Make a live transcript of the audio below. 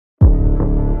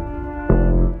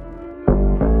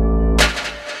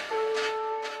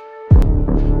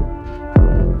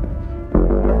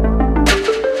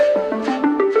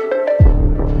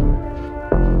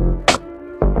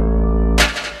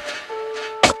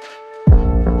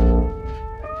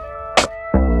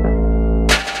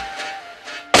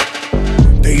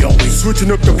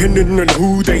switching up depending on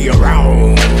who they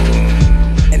around.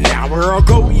 An hour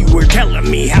ago you were telling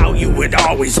me how you would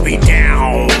always be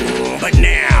down, but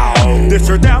now this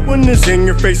or that one is in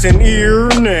your face and ear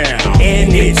now.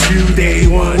 And it's you they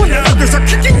want. When the others are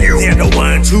kicking you, they're the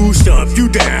ones who stuff you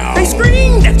down. They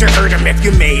scream that you hurt them if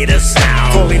you made a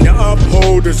sound. Calling the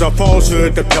upholders of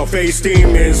falsehood, the pale-faced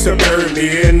demons to bury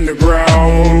me in the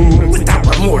ground. Without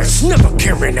remorse, never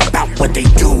caring about what they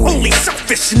do. Only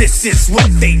selfishness is what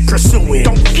they pursuing.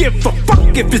 Don't give a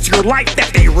fuck if it's your life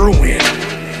that they ruin.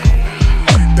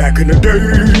 Back in the day,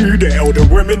 the elder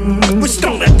women were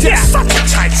stoned to death. Such a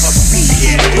type of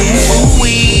being.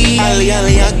 Ooh-wee,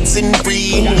 ollie oxen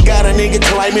free. Got a nigga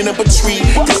climbing up a tree.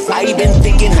 Cause I been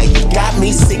thinking how you got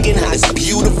me singing. How this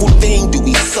beautiful thing do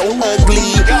be so ugly.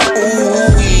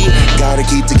 Ooh-wee, gotta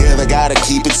keep together, gotta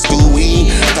keep it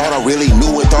stewy. Thought I really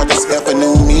knew it, thought this heifer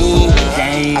knew me.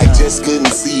 I just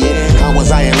couldn't see it. How was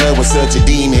I in love with such a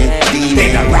demon?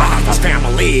 They the robbers,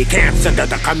 family, cancer to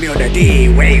the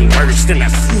community. Way worse than a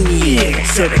snake.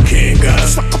 Said the king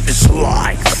suck up his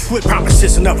life with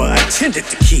promises never intended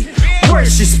to keep.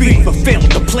 Words you speak but fail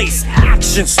to place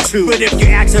actions to. But if you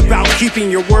ask about keeping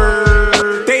your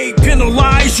word, they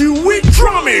penalize you with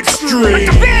drama extreme. Like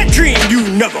a bad dream you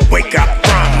never wake up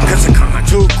from. Cause the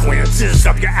consequences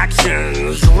of your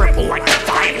actions ripple like a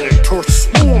violent torch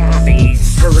swarm.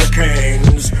 These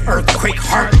hurricanes, earthquake,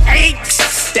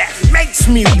 heartaches that makes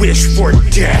me wish for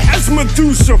death. As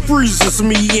Medusa freezes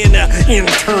me in an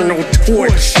internal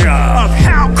torture of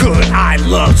how could I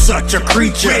love such a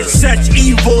creature with such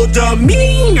evil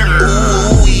demeanor.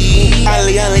 Ooh-wee,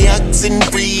 ollie oxen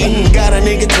free. Got a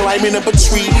nigga climbing up a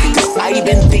tree. Cause I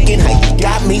been thinking how you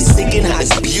got me singing. How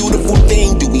this beautiful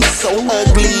thing do be so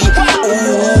ugly.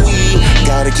 Ooh-wee,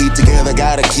 gotta keep together,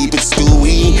 gotta keep it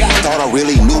stewy. Thought I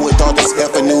really knew it, thought this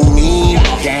heifer knew me.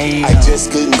 I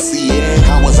just couldn't see it.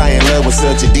 How was I in love with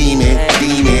such a demon?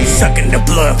 Sucking the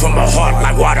blood from a heart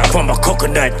like water from a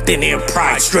coconut. Then in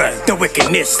pride strut the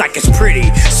wickedness like it's pretty.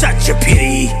 Such a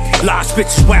pity. Lost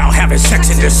bitches while having sex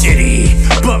in the city.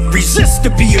 But resist to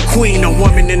be a queen, a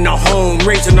woman in the home,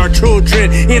 raising our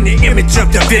children in the image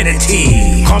of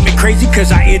divinity. Call me crazy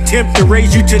cause I attempt to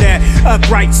raise you to that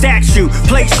upright statue.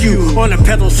 Place you on a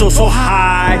pedestal so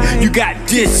high you got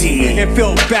dizzy and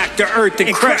fell back to earth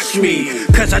and crushed me.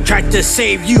 Cause I tried to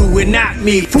save you and not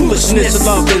me. Foolishness of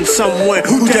loving someone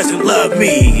who doesn't love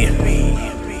me.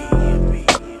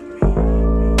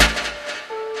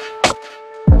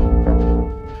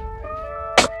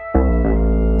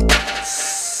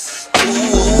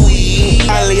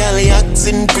 Ollie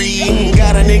oxen free.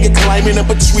 Got a nigga climbing up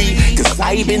a tree. Cause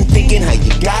I been thinking how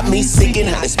you got me singing.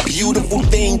 How this beautiful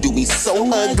thing do be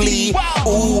so ugly.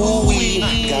 Ooh-wee,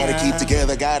 gotta keep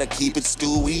together, gotta keep it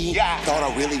stewy. Thought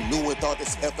I really knew it, thought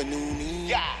this heifer knew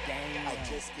me. I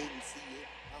just couldn't see it.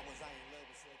 How was I in love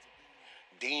with such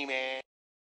a demon?